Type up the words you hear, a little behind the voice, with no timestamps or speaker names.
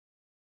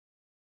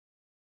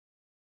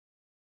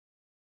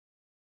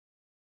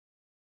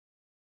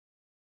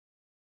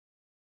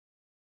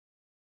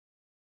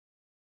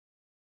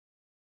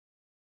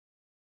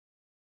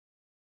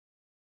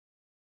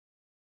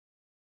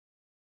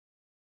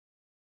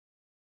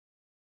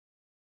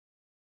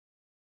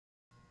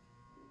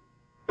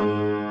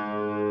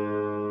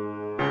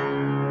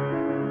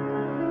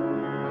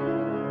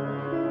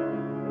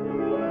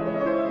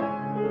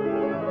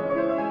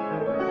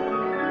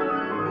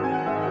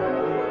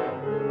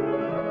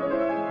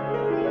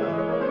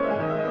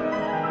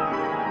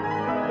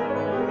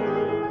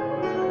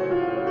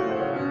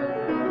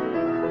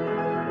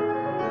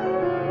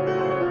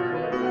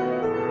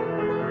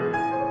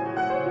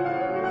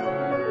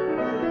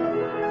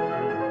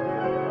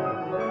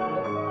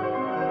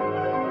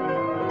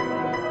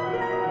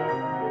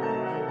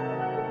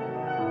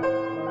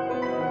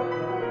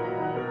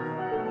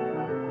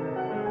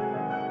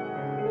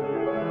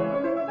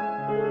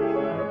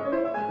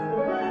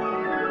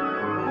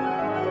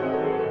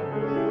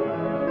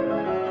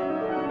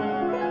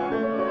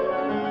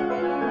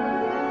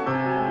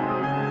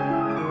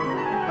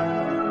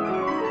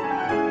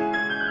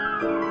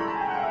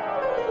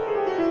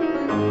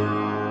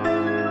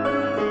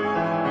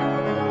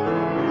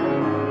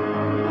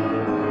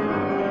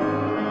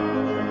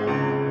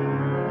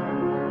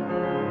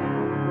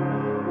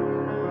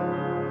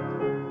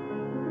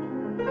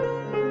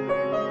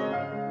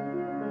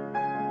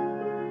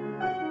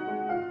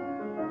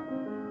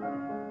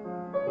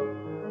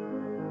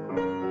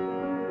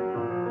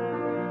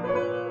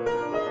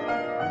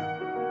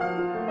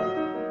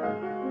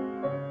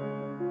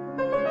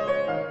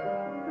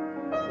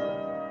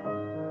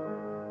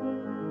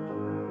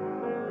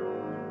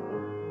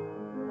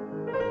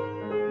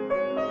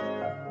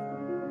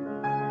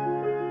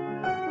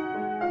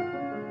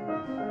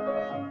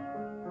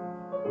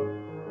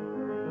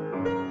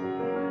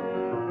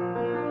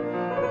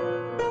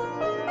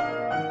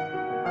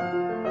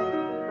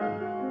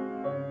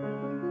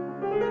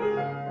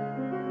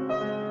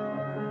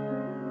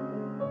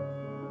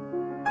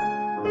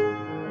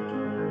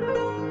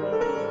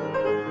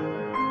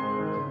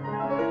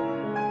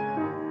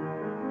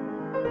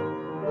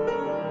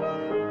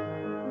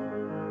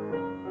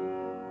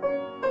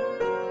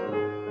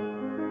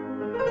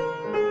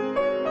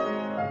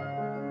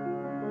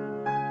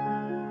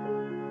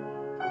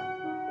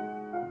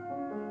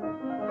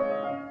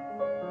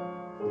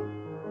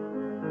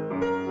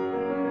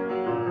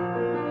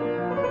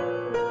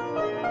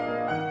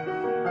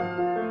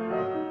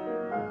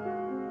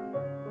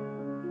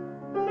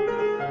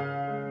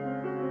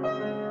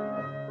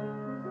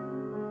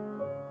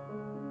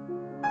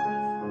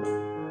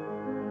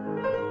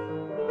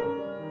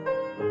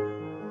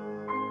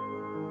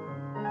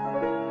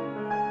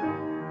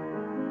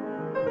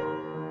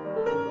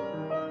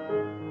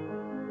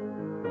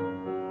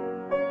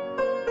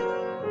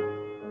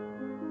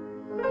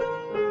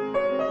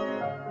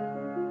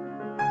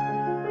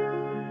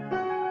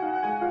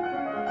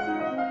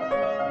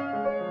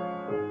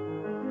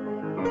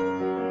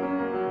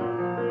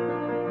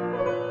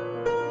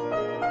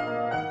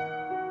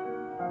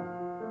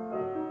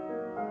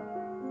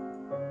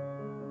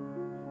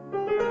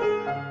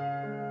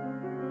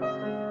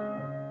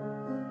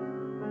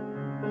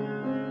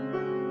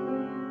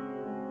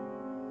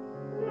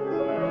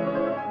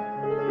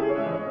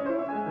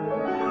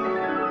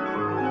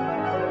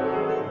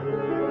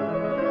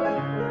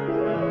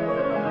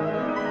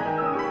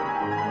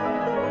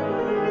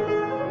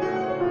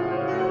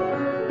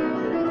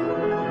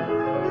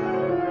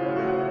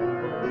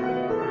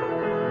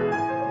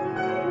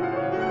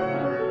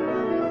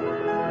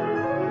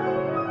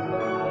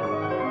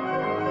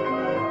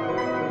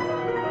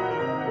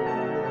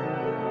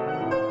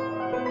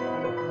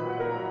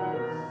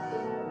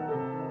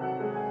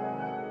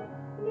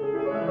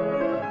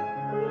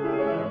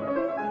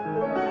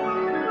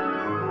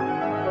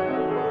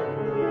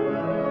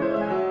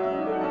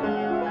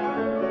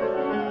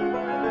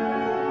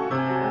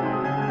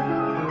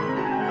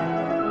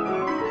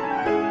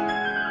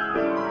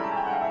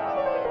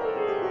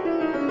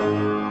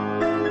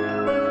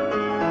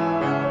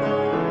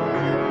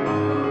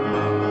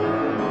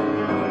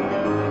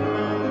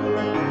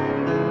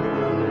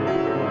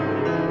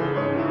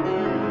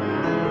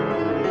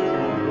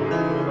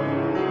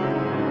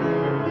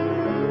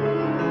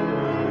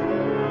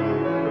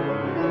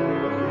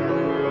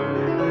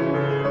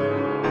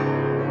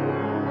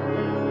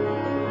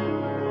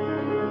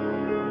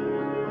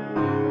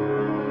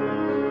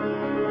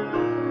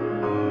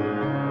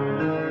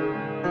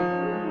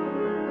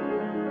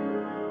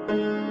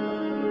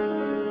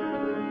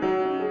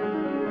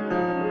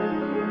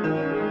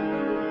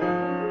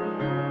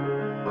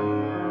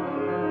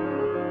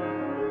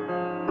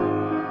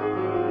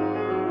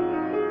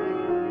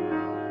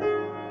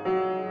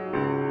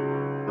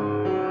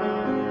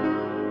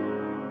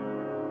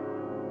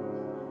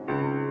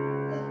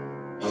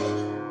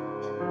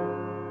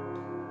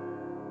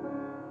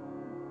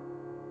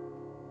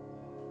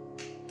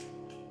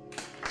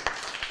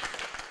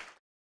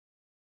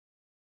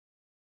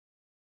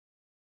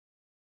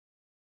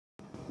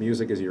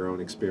Music is your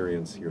own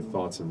experience, your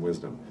thoughts and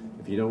wisdom.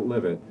 If you don't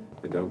live it,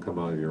 then don't come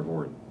out of your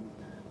horn.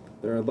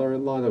 There are a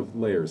lot of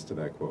layers to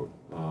that quote.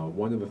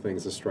 One of the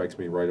things that strikes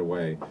me right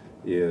away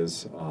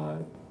is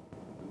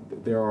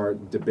there are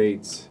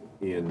debates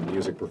in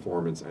music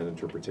performance and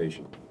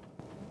interpretation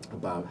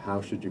about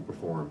how should you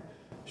perform.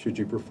 Should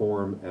you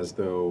perform as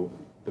though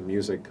the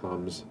music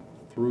comes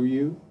through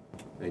you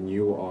and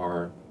you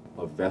are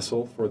a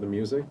vessel for the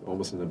music,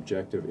 almost an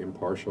objective,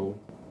 impartial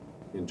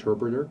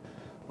interpreter?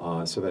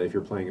 So that if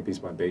you're playing a piece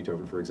by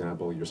Beethoven, for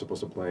example, you're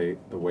supposed to play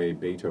the way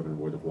Beethoven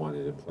would have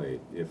wanted it played,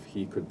 if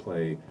he could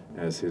play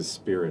as his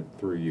spirit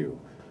through you.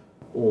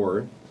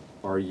 Or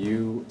are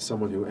you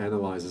someone who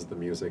analyzes the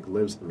music,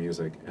 lives the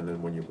music, and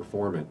then when you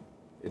perform it,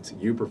 it's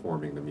you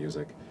performing the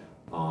music,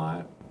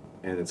 and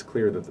it's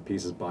clear that the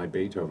piece is by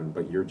Beethoven,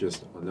 but you're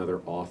just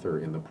another author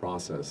in the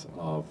process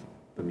of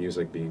the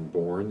music being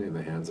born in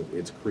the hands of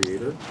its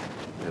creator,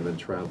 and then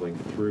traveling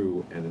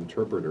through an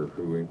interpreter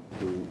who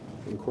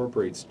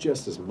incorporates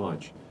just as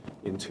much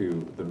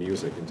into the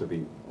music, into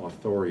the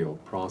authorial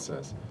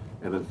process,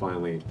 and then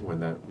finally when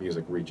that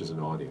music reaches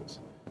an audience.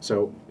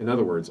 So, in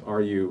other words,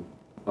 are you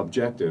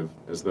objective,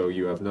 as though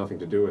you have nothing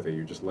to do with it,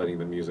 you're just letting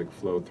the music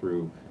flow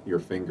through your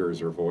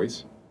fingers or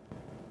voice?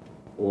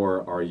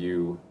 Or are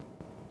you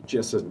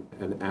just as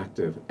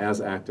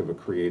active a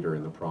creator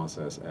in the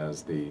process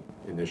as the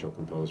initial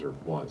composer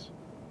was?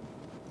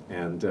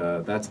 And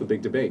that's the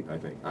big debate, I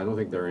think. I don't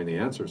think there are any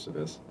answers to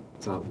this.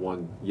 It's not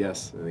one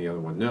yes and the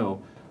other one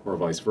no, or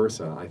vice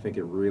versa. I think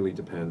it really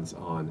depends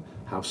on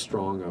how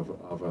strong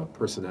of a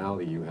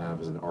personality you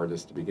have as an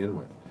artist to begin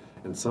with.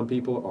 And some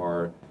people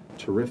are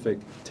terrific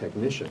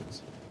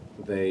technicians.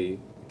 They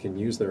can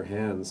use their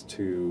hands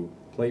to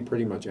play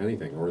pretty much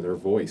anything, or their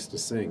voice to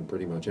sing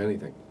pretty much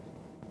anything.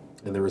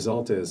 And the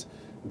result is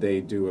they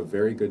do a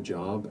very good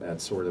job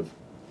at sort of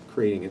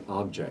creating an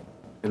object.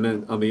 And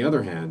then on the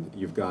other hand,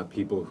 you've got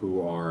people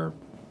who are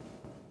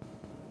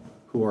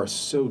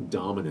so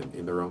dominant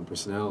in their own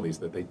personalities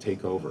that they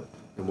take over.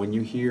 And when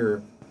you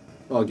hear,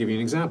 well, I'll give you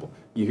an example.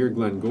 You hear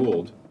Glenn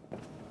Gould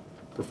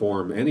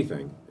perform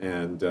anything,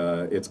 and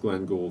it's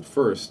Glenn Gould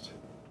first,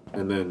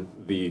 and then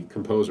the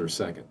composer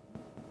second.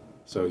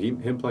 So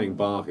him playing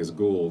Bach is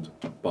Gould,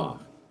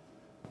 Bach.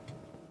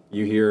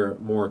 You hear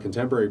more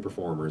contemporary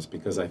performers,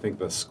 because I think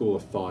the school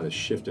of thought has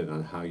shifted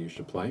on how you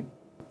should play.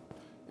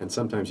 And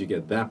sometimes you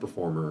get that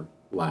performer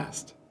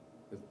last.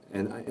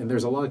 And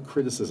there's a lot of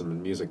criticism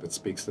in music that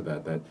speaks to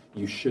that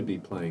you should be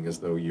playing as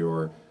though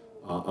you're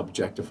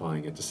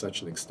objectifying it to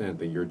such an extent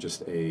that you're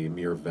just a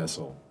mere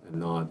vessel and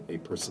not a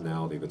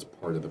personality that's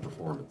part of the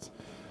performance.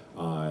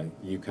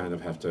 You kind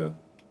of have to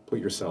put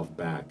yourself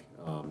back,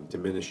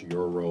 diminish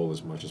your role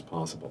as much as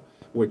possible,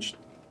 which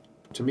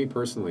to me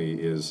personally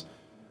is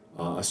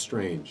a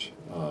strange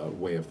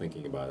way of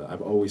thinking about it.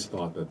 I've always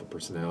thought that the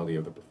personality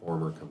of the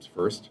performer comes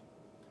first,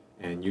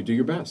 and you do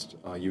your best.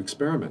 You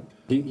experiment.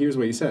 Here's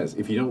what he says: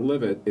 if you don't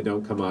live it, it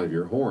don't come out of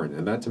your horn.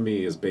 And that to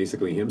me is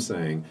basically him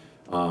saying,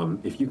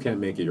 if you can't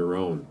make it your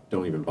own,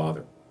 don't even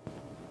bother.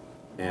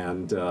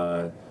 And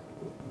I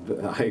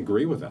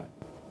agree with that.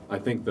 I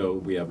think, though,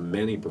 we have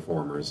many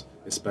performers,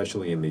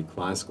 especially in the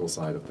classical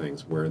side of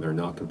things, where they're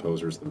not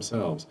composers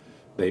themselves.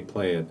 They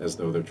play it as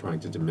though they're trying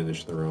to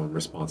diminish their own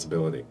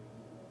responsibility.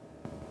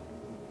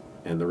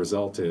 And the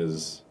result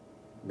is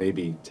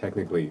maybe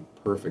technically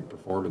perfect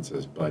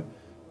performances, but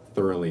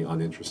thoroughly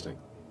uninteresting.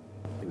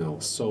 You know,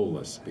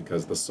 soulless,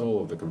 because the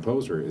soul of the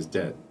composer is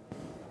dead.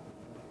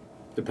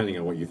 Depending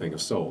on what you think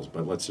of souls,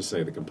 but let's just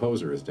say the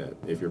composer is dead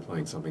if you're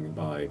playing something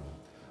by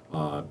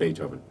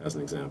Beethoven, as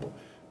an example.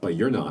 But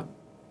you're not.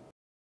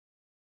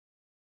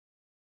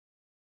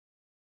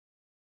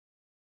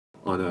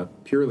 On a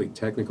purely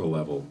technical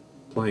level,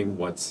 playing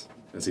what's,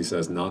 as he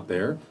says, not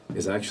there,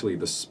 is actually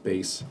the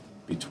space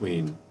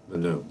between the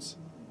notes.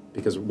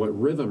 Because what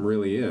rhythm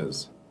really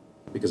is,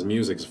 because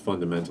music is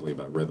fundamentally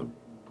about rhythm,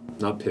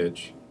 not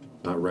pitch,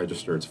 not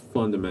register, it's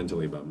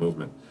fundamentally about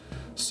movement.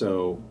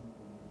 So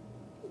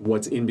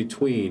what's in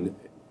between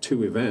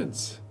two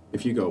events,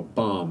 if you go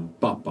bam,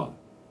 ba, ba,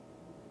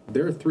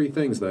 There are three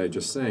things that I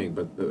just sang,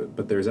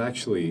 but there's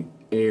actually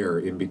air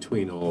in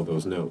between all of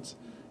those notes.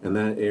 And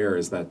that air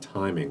is that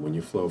timing when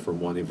you flow from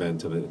one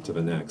event to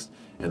the next.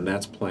 And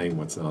that's playing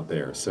what's not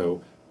there.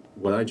 So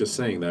what I just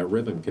sang, that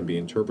rhythm can be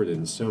interpreted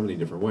in so many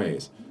different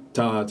ways.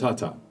 Ta ta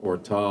ta, or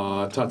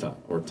ta ta ta,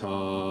 or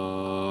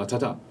ta ta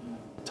ta,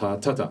 ta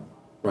ta ta.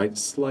 Right?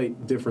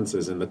 Slight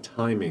differences in the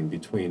timing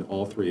between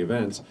all three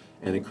events,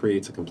 and it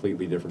creates a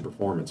completely different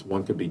performance.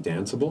 One could be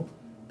danceable.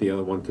 The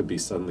other one could be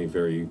suddenly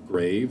very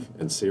grave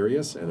and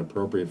serious and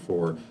appropriate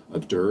for a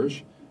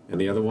dirge.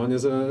 And the other one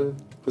is a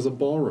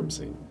ballroom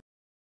scene.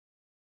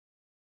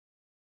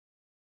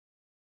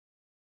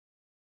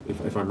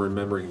 If I'm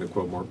remembering the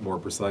quote more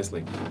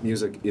precisely,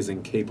 music is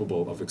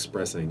incapable of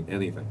expressing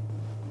anything.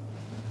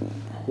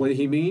 What did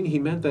he mean? He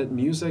meant that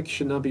music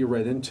should not be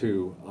read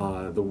into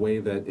the way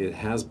that it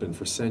has been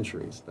for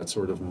centuries, that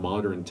sort of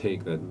modern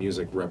take that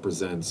music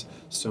represents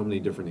so many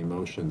different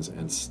emotions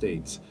and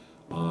states,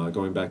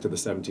 going back to the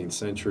 17th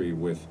century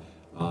with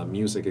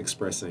music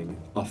expressing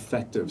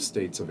affective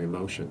states of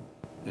emotion,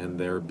 and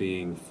there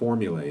being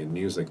formulae in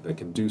music that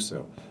can do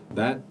so.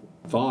 That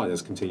thought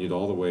has continued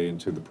all the way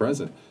into the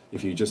present.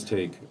 If you just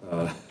take,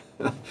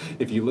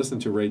 if you listen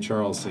to Ray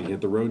Charles sing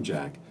Hit the Road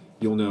Jack,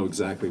 you'll know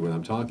exactly what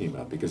I'm talking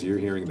about, because you're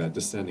hearing that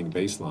descending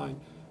bass line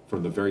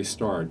from the very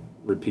start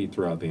repeat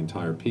throughout the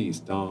entire piece,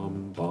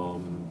 dum,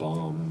 bum,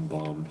 bum,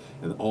 bum,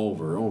 and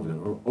over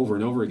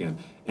and over again.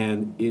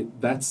 And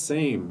that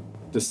same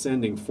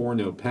descending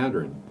four-note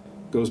pattern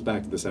goes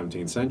back to the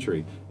 17th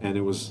century, and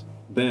it was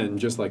then,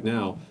 just like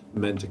now,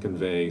 meant to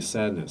convey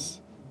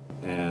sadness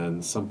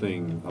and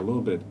something a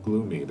little bit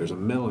gloomy. There's a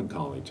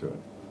melancholy to it.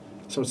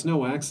 So it's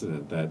no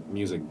accident that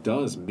music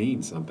does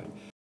mean something.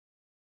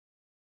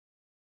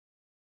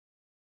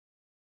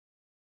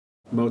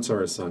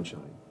 Mozart is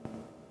sunshine.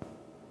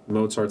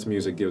 Mozart's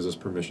music gives us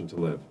permission to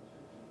live.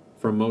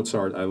 From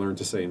Mozart, I learned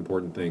to say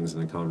important things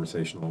in a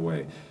conversational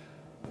way.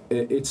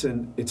 It's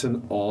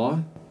an awe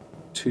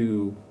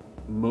to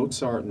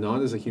Mozart,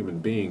 not as a human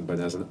being, but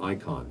as an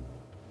icon.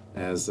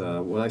 As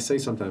what I say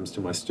sometimes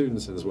to my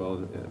students, as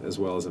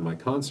well as in my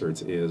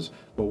concerts, is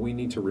what we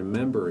need to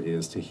remember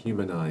is to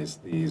humanize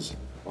these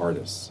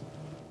artists.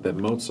 That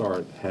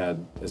Mozart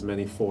had as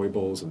many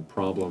foibles and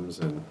problems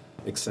and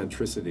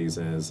eccentricities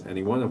as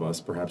any one of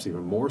us, perhaps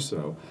even more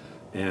so,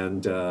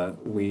 and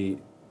we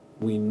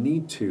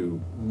need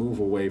to move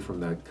away from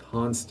that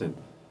constant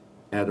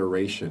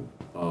adoration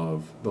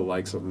of the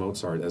likes of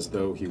Mozart as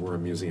though he were a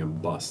museum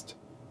bust.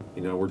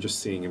 You know, we're just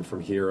seeing him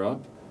from here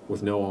up,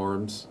 with no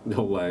arms,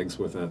 no legs,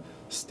 with a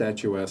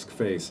statuesque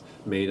face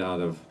made out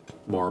of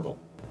marble.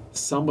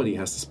 Somebody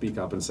has to speak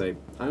up and say,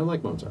 I don't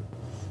like Mozart.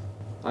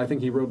 I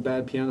think he wrote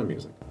bad piano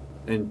music.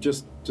 And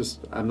just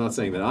I'm not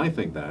saying that I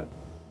think that,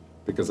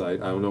 because I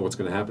don't know what's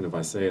going to happen if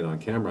I say it on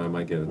camera. I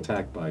might get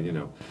attacked by, you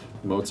know,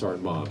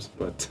 Mozart mobs.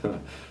 But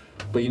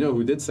you know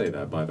who did say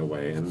that, by the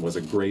way, and was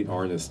a great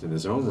artist in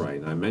his own right,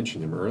 and I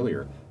mentioned him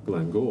earlier,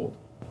 Glenn Gould.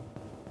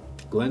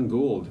 Glenn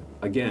Gould,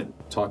 again,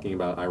 talking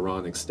about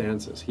ironic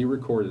stanzas. He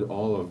recorded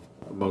all of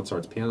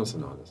Mozart's piano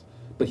sonatas,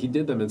 but he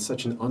did them in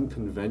such an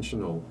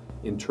unconventional,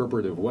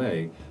 interpretive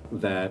way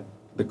that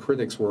the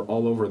critics were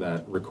all over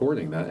that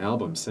recording, that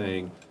album,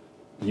 saying,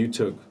 you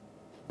took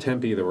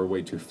tempi that were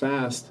way too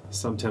fast,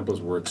 some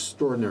tempos were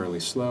extraordinarily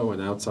slow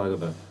and outside of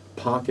the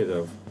pocket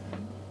of,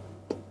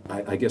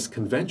 I guess,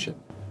 convention.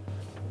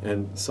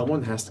 And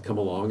someone has to come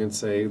along and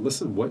say,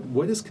 listen,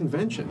 what is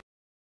convention?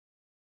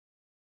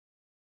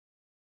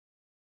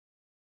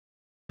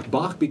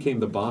 Bach became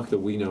the Bach that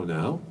we know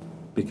now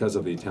because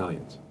of the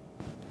Italians.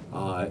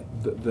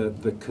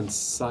 The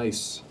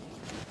concise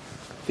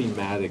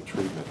thematic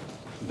treatment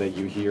that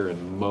you hear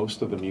in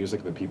most of the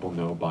music that people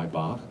know by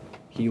Bach,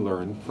 he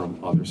learned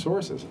from other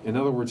sources. In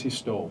other words, he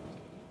stole.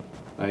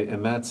 Right?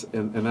 And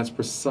that's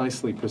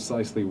precisely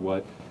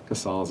what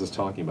Casals is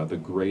talking about, the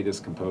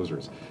greatest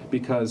composers.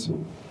 Because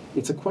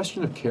it's a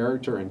question of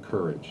character and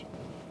courage.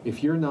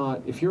 If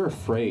you're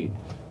afraid,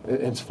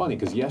 and it's funny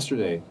because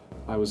yesterday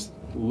I was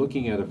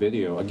looking at a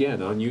video,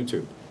 again on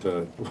YouTube,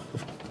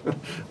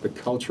 the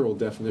cultural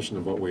definition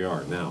of what we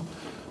are now,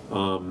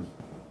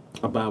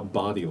 about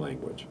body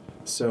language.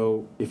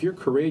 So if you're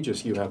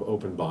courageous, you have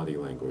open body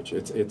language.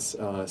 It's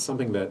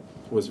something that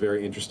was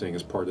very interesting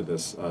as part of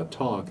this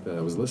talk that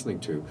I was listening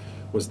to,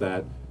 was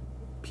that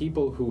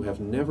people who have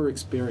never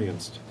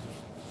experienced,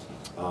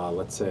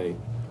 let's say,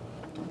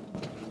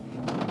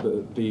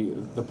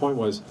 the point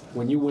was,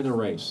 when you win a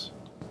race,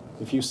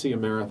 if you see a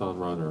marathon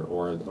runner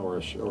or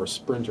a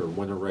sprinter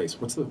win a race,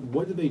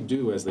 what do they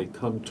do as they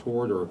come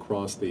toward or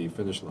across the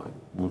finish line?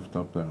 Lift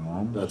up their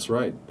arms. That's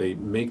right. They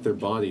make their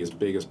body as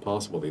big as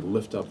possible. They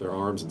lift up their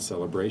arms in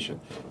celebration.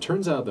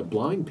 Turns out that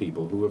blind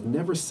people who have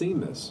never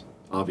seen this,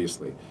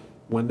 obviously,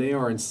 when they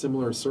are in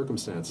similar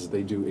circumstances,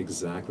 they do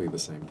exactly the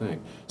same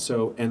thing.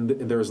 So, and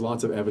there's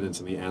lots of evidence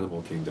in the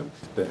animal kingdom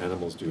that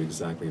animals do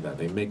exactly that.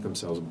 They make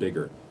themselves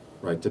bigger,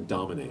 right, to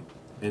dominate.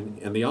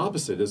 And the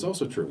opposite is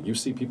also true. You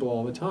see people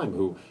all the time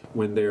who,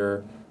 when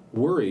they're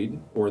worried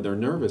or they're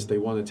nervous, they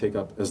want to take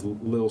up as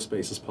little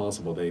space as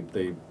possible.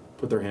 They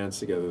put their hands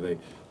together.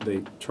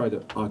 They try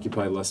to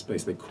occupy less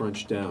space. They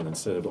crunch down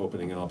instead of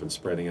opening up and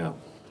spreading out.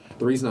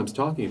 The reason I'm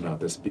talking about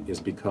this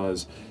is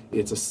because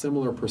it's a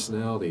similar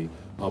personality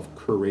of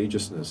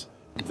courageousness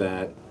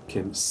that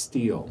can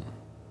steal,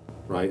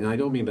 right? And I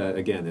don't mean that,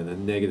 again, in a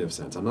negative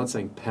sense. I'm not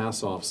saying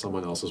pass off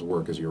someone else's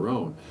work as your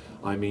own.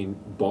 I mean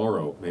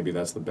borrow, maybe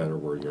that's the better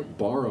word here,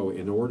 borrow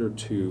in order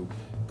to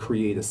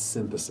create a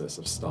synthesis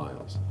of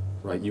styles,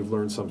 right? You've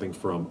learned something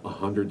from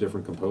 100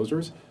 different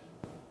composers.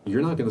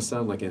 You're not going to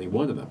sound like any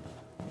one of them.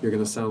 You're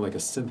going to sound like a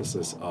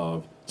synthesis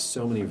of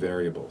so many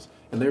variables.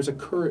 And there's a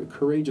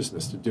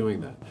courageousness to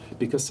doing that.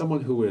 Because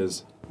someone who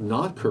is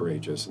not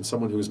courageous and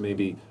someone who's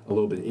maybe a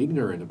little bit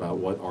ignorant about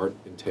what art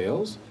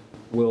entails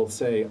will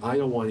say, I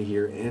don't want to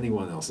hear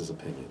anyone else's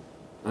opinion.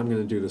 I'm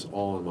going to do this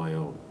all on my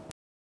own.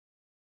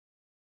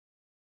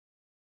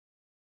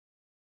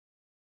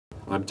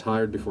 I'm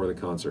tired before the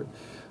concert.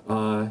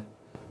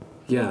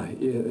 Yeah,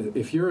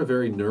 if you're a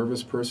very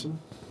nervous person,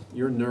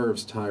 your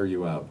nerves tire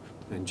you out.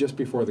 And just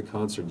before the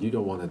concert, you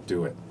don't want to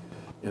do it.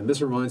 And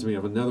this reminds me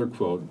of another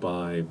quote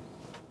by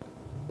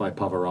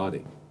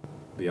Pavarotti,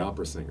 the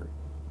opera singer.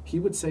 He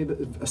would say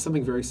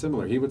something very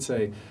similar. He would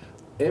say,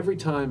 every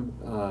time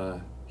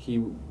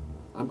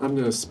I'm going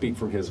to speak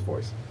from his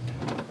voice.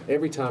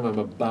 Every time I'm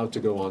about to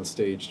go on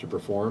stage to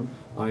perform,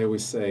 I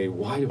always say,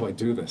 why do I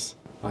do this?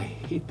 I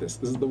hate this.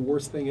 This is the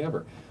worst thing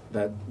ever.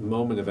 That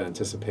moment of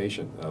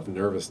anticipation, of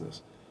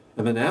nervousness.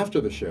 And then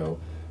after the show,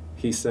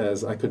 he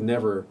says, I could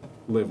never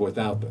live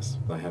without this.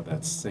 I have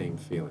that same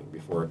feeling.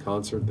 Before a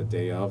concert, the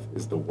day of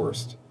is the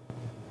worst.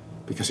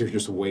 Because you're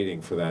just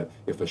waiting for that.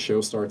 If the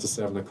show starts at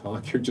 7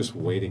 o'clock, you're just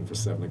waiting for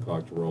 7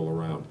 o'clock to roll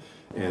around.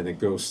 And it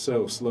goes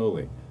so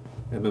slowly.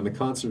 And then the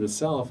concert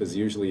itself is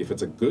usually, if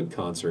it's a good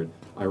concert,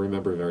 I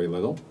remember very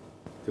little,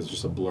 because it's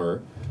just a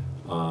blur.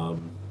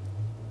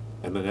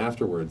 And then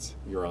afterwards,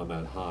 you're on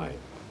that high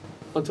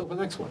until the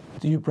next one.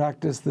 Do you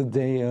practice the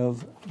day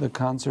of the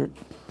concert?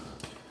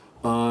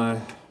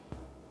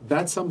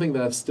 That's something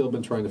that I've still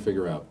been trying to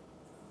figure out.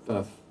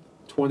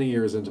 20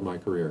 years into my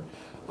career,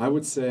 I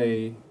would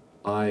say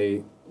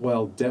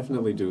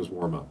definitely do is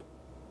warm up.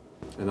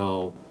 And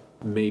I'll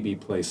maybe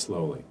play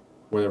slowly.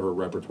 Whatever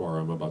repertoire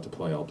I'm about to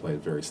play, I'll play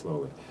it very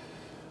slowly.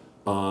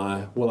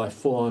 Will I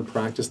full-on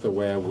practice the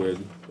way I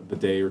would the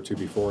day or two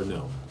before?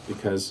 No.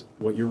 Because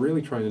what you're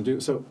really trying to do,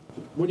 so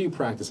what are you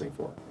practicing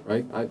for,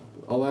 right?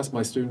 I'll ask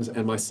my students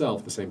and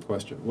myself the same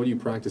question. What are you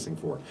practicing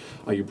for?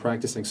 Are you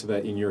practicing so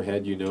that in your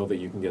head you know that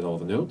you can get all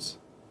the notes?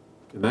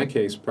 In that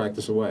case,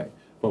 practice away.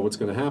 But what's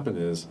going to happen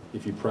is,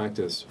 if you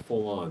practice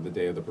full-on the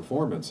day of the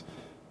performance,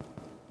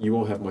 you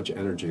won't have much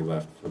energy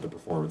left for the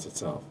performance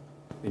itself.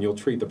 And you'll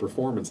treat the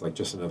performance like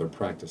just another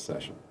practice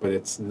session. But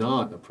it's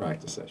not a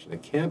practice session.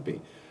 It can't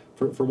be.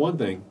 For one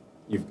thing,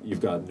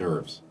 you've got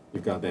nerves.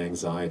 You've got the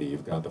anxiety.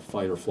 You've got the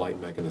fight or flight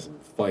mechanism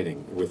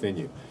fighting within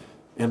you.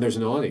 And there's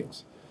an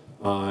audience.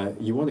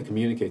 You want to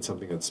communicate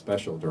something that's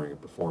special during a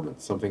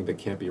performance, something that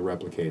can't be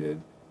replicated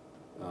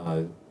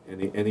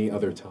any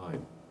other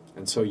time.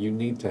 And so you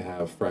need to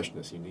have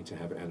freshness. You need to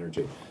have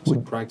energy. So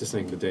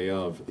practicing the day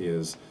of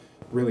is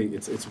really,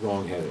 it's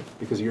wrong-headed.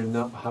 Because you're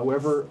not,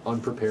 however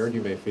unprepared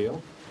you may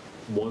feel,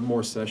 one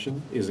more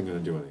session isn't going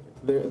to do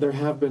anything. There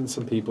have been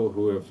some people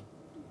who have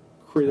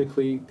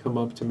critically come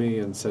up to me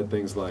and said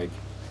things like,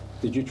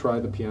 did you try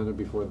the piano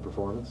before the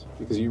performance?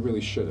 Because you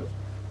really should have.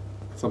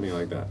 Something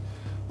like that.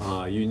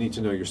 You need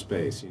to know your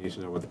space. You need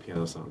to know what the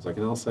piano sounds like.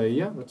 And I'll say,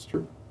 yeah, that's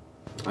true.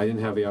 I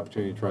didn't have the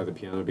opportunity to try the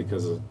piano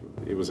because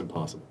it was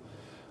impossible.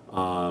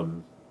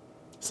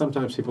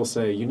 Sometimes people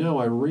say, you know,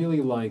 I really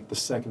liked the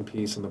second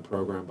piece in the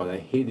program, but I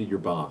hated your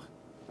Bach.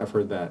 I've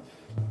heard that.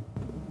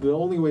 The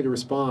only way to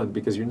respond,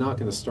 because you're not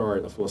going to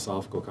start a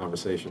philosophical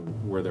conversation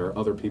where there are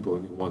other people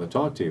who want to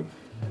talk to you,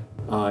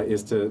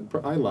 is to,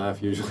 I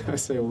laugh usually. I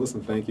say, well,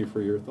 listen, thank you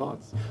for your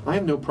thoughts. I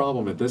have no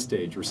problem at this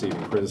stage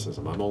receiving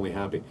criticism. I'm only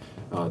happy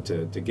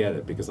to get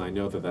it, because I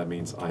know that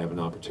means I have an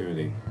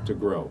opportunity to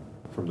grow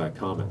from that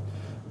comment.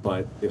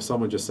 But if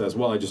someone just says,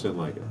 well, I just didn't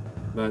like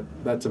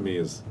it, that to me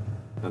is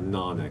a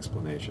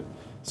non-explanation.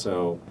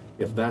 So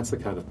if that's the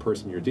kind of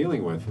person you're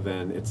dealing with,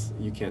 then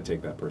you can't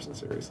take that person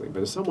seriously.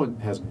 But if someone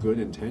has good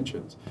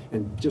intentions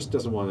and just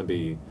doesn't want to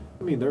be,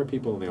 I mean, there are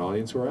people in the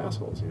audience who are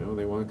assholes, you know,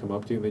 they want to come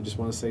up to you and they just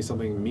want to say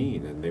something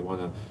mean, and they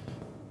want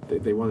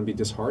to be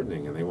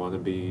disheartening, and they want to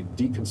be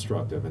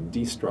deconstructive and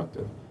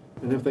destructive.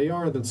 And if they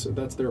are, then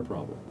that's their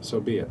problem. So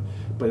be it.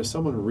 But if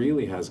someone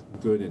really has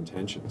good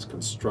intentions,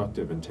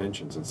 constructive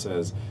intentions, and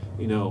says,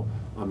 you know,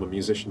 I'm a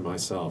musician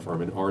myself, or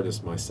I'm an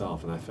artist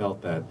myself, and I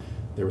felt that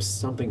there was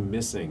something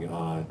missing,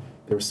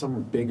 there was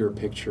some bigger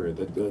picture.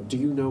 That do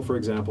you know, for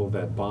example,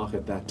 that Bach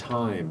at that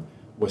time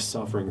was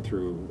suffering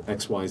through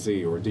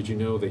XYZ, or did you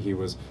know that he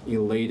was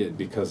elated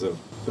because of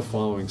the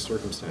following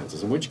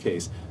circumstances? In which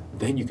case,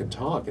 then you can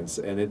talk,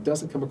 and it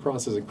doesn't come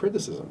across as a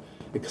criticism.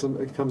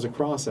 It comes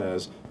across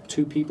as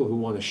two people who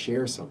want to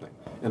share something,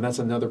 and that's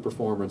another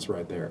performance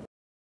right there.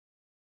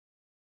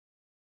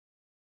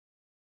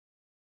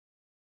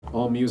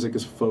 All music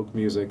is folk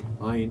music.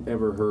 I ain't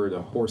ever heard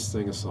a horse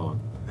sing a song.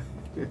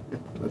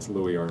 That's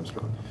Louis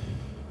Armstrong.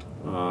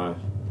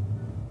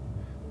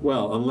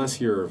 Well,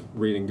 unless you're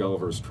reading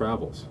Gulliver's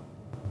Travels,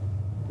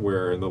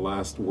 where in the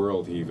last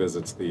world he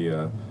visits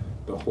the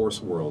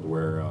horse world,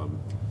 where,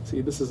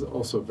 see, this is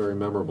also very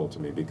memorable to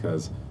me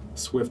because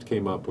Swift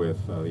came up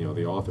with,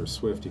 the author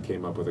Swift, he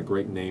came up with a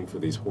great name for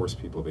these horse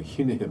people, the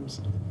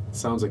Houyhnhnms.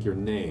 Sounds like you're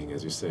neighing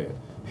as you say it,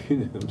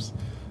 Houyhnhnms.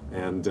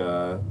 And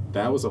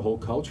that was a whole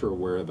culture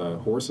where the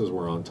horses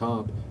were on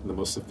top, and the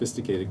most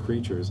sophisticated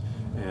creatures,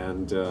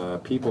 and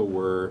people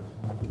were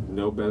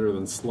no better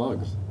than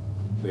slugs.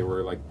 They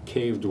were like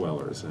cave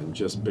dwellers and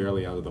just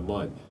barely out of the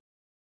mud.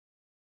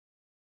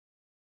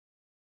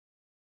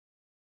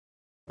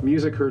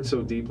 Music hurts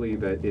so deeply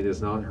that it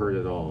is not hurt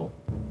at all,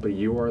 but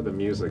you are the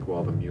music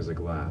while the music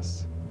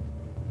lasts.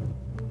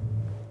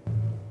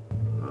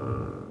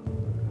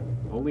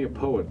 Only a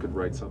poet could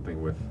write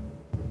something with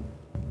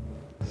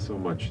so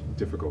much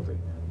difficulty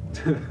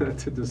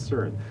to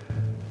discern.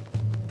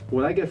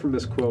 What I get from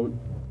this quote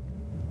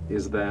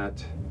is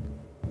that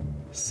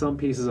some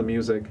pieces of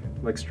music,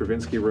 like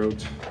Stravinsky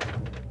wrote,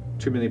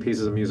 too many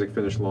pieces of music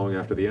finish long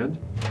after the end.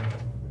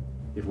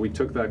 If we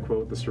took that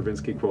quote, the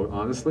Stravinsky quote,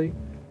 honestly,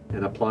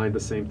 and applied the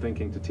same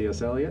thinking to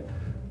T.S. Eliot,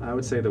 I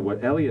would say that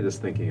what Eliot is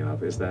thinking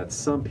of is that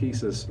some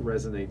pieces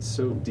resonate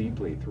so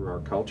deeply through our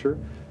culture,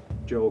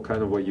 Joel,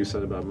 kind of what you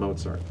said about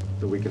Mozart,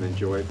 that we can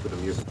enjoy it for the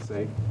music's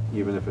sake,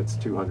 even if it's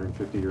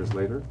 250 years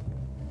later,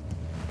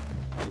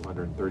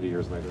 230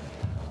 years later,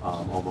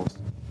 almost,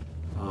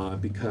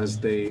 because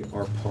they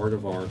are part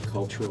of our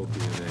cultural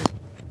DNA.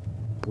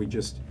 We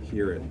just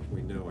hear it,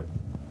 we know it.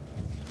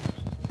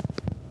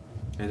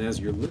 And as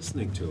you're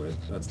listening to it,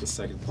 that's the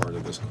second part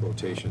of this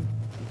quotation,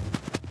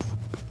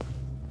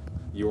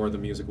 you are the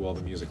music while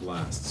the music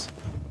lasts.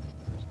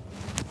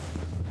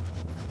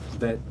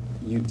 That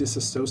you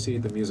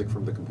disassociate the music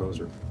from the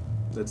composer.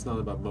 That's not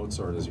about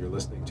Mozart as you're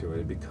listening to it.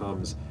 It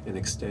becomes an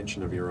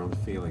extension of your own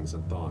feelings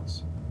and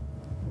thoughts.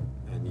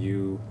 And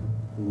you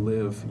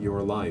live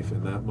your life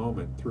in that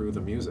moment through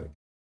the music.